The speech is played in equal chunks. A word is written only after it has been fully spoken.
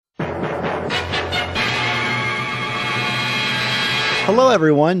Hello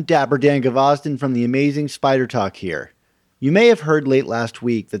everyone, Dapper Dan Gavosden from the Amazing Spider Talk here. You may have heard late last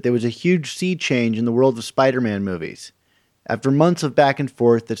week that there was a huge sea change in the world of Spider-Man movies. After months of back and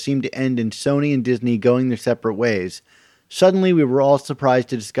forth that seemed to end in Sony and Disney going their separate ways, suddenly we were all surprised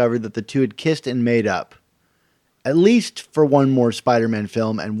to discover that the two had kissed and made up. At least for one more Spider-Man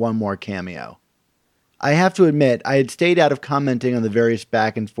film and one more cameo. I have to admit, I had stayed out of commenting on the various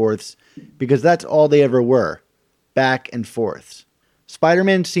back and forths because that's all they ever were, back and forths.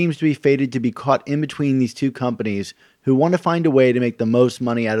 Spider-Man seems to be fated to be caught in between these two companies who want to find a way to make the most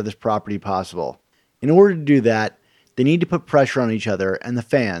money out of this property possible. In order to do that, they need to put pressure on each other and the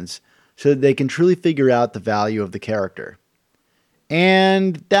fans so that they can truly figure out the value of the character.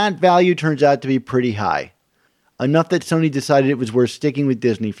 And that value turns out to be pretty high. Enough that Sony decided it was worth sticking with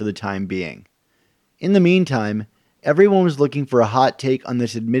Disney for the time being. In the meantime, everyone was looking for a hot take on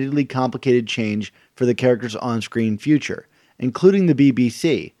this admittedly complicated change for the character's on-screen future, including the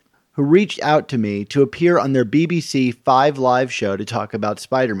BBC, who reached out to me to appear on their BBC 5 Live show to talk about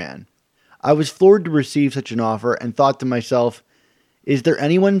Spider-Man. I was floored to receive such an offer and thought to myself, is there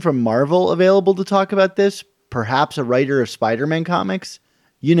anyone from Marvel available to talk about this? Perhaps a writer of Spider-Man comics?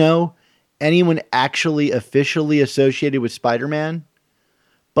 You know, anyone actually officially associated with Spider-Man?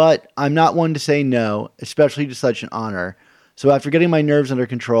 But I'm not one to say no, especially to such an honor, so after getting my nerves under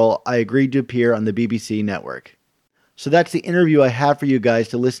control, I agreed to appear on the BBC network. So that's the interview I have for you guys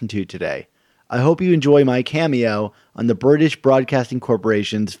to listen to today. I hope you enjoy my cameo on the British Broadcasting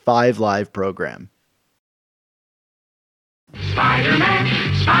Corporation's 5 Live program.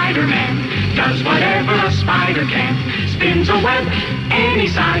 Spider-Man, Spider-Man, does whatever a spider can. Spins a web any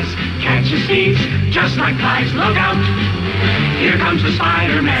size, catches thieves just like flies. Look out, here comes the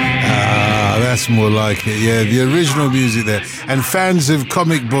Spider-Man. Ah, that's more like it. Yeah, the original music there. And fans of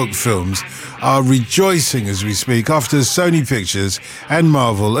comic book films are rejoicing as we speak after Sony Pictures and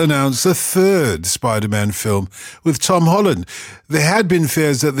Marvel announced a third Spider-Man film with Tom Holland. There had been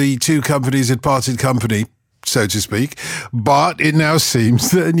fears that the two companies had parted company, so to speak, but it now seems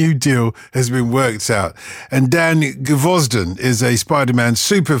that a new deal has been worked out. And Dan Gavosden is a Spider-Man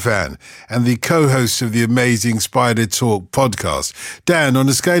superfan and the co-host of the Amazing Spider Talk podcast. Dan, on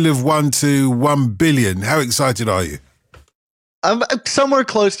a scale of 1 to 1 billion, how excited are you? I'm somewhere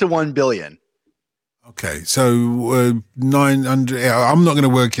close to 1 billion. Okay, so 900, I'm not going to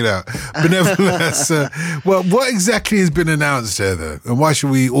work it out. But nevertheless, well, what exactly has been announced there, though? And why should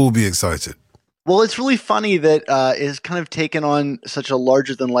we all be excited? Well, it's really funny that it's kind of taken on such a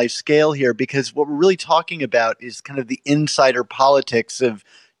larger-than-life scale here because what we're really talking about is kind of the insider politics of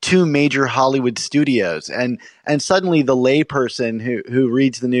two major Hollywood studios. And suddenly the layperson who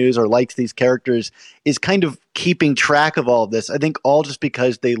reads the news or likes these characters is kind of keeping track of all of this. I think all just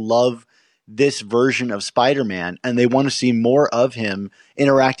because they love this version of Spider-Man and they want to see more of him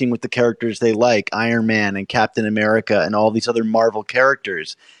interacting with the characters they like, Iron Man and Captain America and all these other Marvel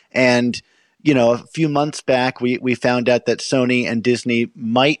characters. And you know, a few months back, we found out that Sony and Disney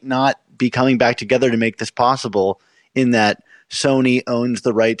might not be coming back together to make this possible, in that Sony owns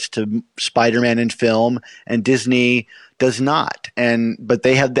the rights to Spider-Man in film and Disney does not. But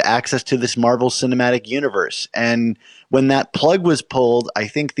they have the access to this Marvel Cinematic Universe. And when that plug was pulled, I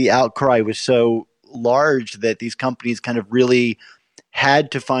think the outcry was so large that these companies kind of really had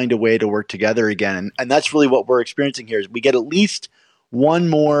to find a way to work together again. And that's really what we're experiencing here, is we get at least one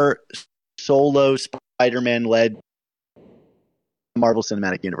more solo Spider-Man-led Marvel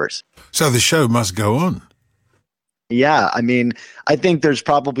Cinematic Universe. So the show must go on. Yeah, I mean, I think there's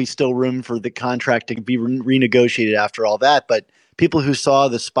probably still room for the contract to be renegotiated after all that, but people who saw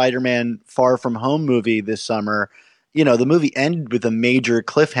the Spider-Man Far From Home movie this summer, you know, the movie ended with a major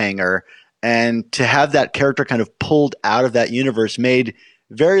cliffhanger, and to have that character kind of pulled out of that universe made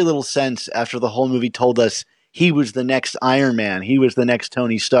very little sense after the whole movie told us he was the next Iron Man, he was the next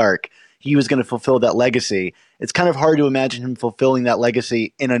Tony Stark. He was going to fulfill that legacy. It's kind of hard to imagine him fulfilling that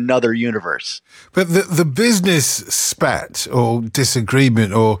legacy in another universe. But the business spat or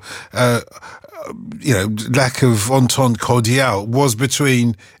disagreement or, lack of entente cordiale was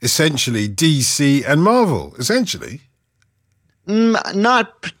between essentially DC and Marvel, essentially.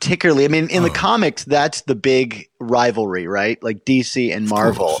 Not particularly. I mean, in the comics, that's the big rivalry, right? Like DC and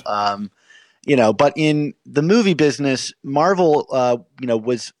Marvel. But in the movie business, Marvel,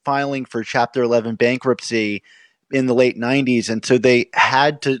 was filing for Chapter 11 bankruptcy in the late 90s. And so they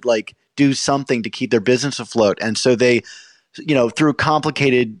had to do something to keep their business afloat. And so they, through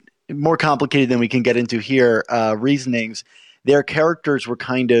more complicated than we can get into here, reasonings, their characters were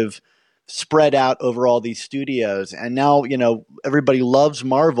kind of spread out over all these studios. And now, everybody loves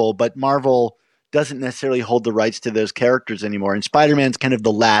Marvel, but Marvel doesn't necessarily hold the rights to those characters anymore. And Spider-Man's kind of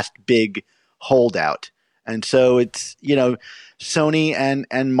the last big holdout. And so it's, Sony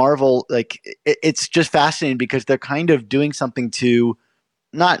and Marvel, it's just fascinating because they're kind of doing something to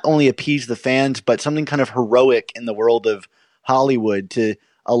not only appease the fans, but something kind of heroic in the world of Hollywood to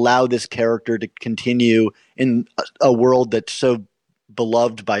allow this character to continue in a world that's so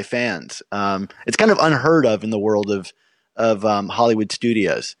beloved by fans. It's kind of unheard of in the world of Hollywood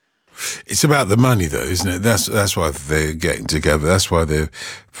studios. It's about the money, though, isn't it? That's why they're getting together. That's why they're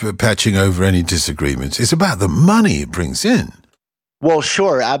patching over any disagreements. It's about the money it brings in. Well,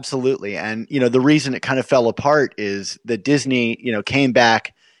 sure, absolutely. And, the reason it kind of fell apart is that Disney, came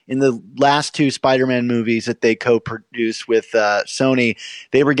back in the last two Spider-Man movies that they co-produced with Sony.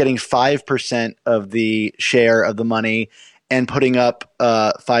 They were getting 5% of the share of the money and putting up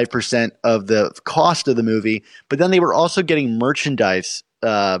 5% of the cost of the movie. But then they were also getting merchandise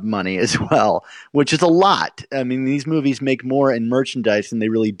money as well, which is a lot. I mean, these movies make more in merchandise than they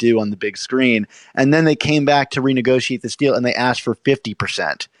really do on the big screen. And then they came back to renegotiate this deal and they asked for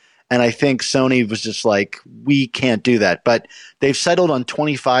 50%. And I think Sony was just like, we can't do that. But they've settled on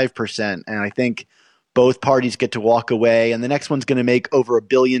 25%. And I think both parties get to walk away. And the next one's going to make over $1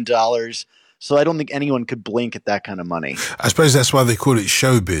 billion. So I don't think anyone could blink at that kind of money. I suppose that's why they call it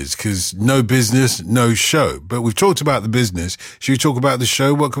showbiz, because no business, no show. But we've talked about the business. Should we talk about the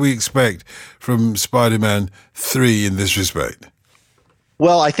show? What can we expect from Spider-Man 3 in this respect?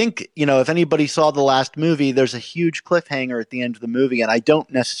 Well, I think, if anybody saw the last movie, there's a huge cliffhanger at the end of the movie. And I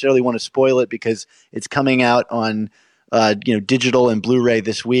don't necessarily want to spoil it because it's coming out on digital and Blu-ray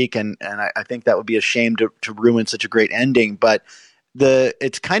this week. And I think that would be a shame to ruin such a great ending. But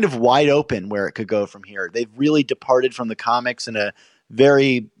it's kind of wide open where it could go from here. They've really departed from the comics in a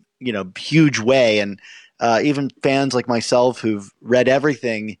very, huge way. And even fans like myself who've read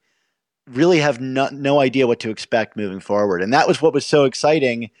everything really have no idea what to expect moving forward. And that was what was so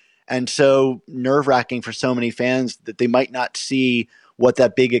exciting and so nerve-wracking for so many fans that they might not see what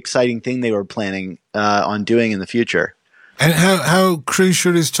that big, exciting thing they were planning on doing in the future. And how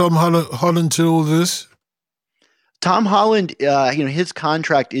crucial is Tom Holland to all this? Tom Holland, his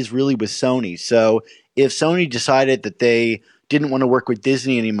contract is really with Sony. So if Sony decided that they didn't want to work with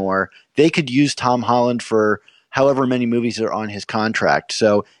Disney anymore, they could use Tom Holland for however many movies are on his contract.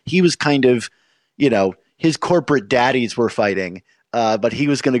 So he was kind of, his corporate daddies were fighting, but he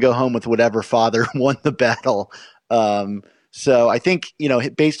was going to go home with whatever father won the battle. So I think,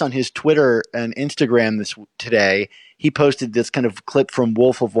 based on his Twitter and Instagram today, he posted this kind of clip from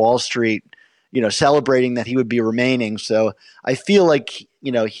Wolf of Wall Street, celebrating that he would be remaining. So I feel like,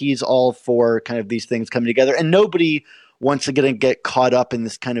 he's all for kind of these things coming together, and nobody wants to get caught up in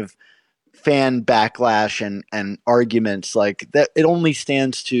this kind of fan backlash and arguments like that. It only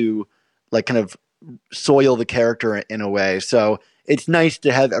stands to kind of soil the character in a way. So it's nice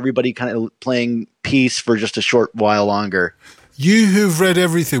to have everybody kind of playing peace for just a short while longer. You who've read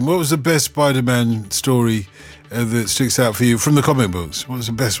everything, what was the best Spider-Man story that sticks out for you from the comic books? What was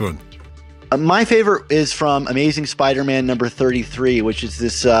the best one? My favorite is from Amazing Spider-Man number 33, which is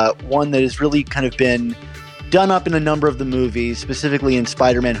this one that has really kind of been done up in a number of the movies, specifically in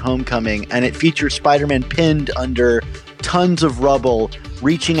Spider-Man Homecoming, and it features Spider-Man pinned under tons of rubble,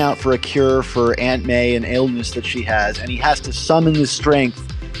 reaching out for a cure for Aunt May, an illness that she has, and he has to summon the strength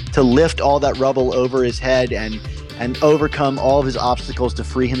to lift all that rubble over his head and overcome all of his obstacles to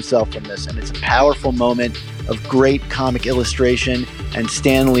free himself from this. And it's a powerful moment of great comic illustration and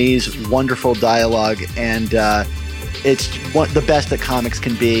Stan Lee's wonderful dialogue, and it's the best that comics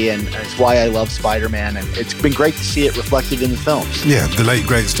can be, and it's why I love Spider-Man, and it's been great to see it reflected in the films. Yeah, the late,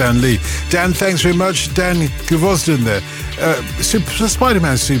 great Stan Lee. Dan, thanks very much. Dan Gvozden there.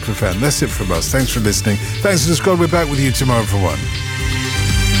 Spider-Man superfan. That's it from us. Thanks for listening. Thanks to Scott. We're back with you tomorrow for 1.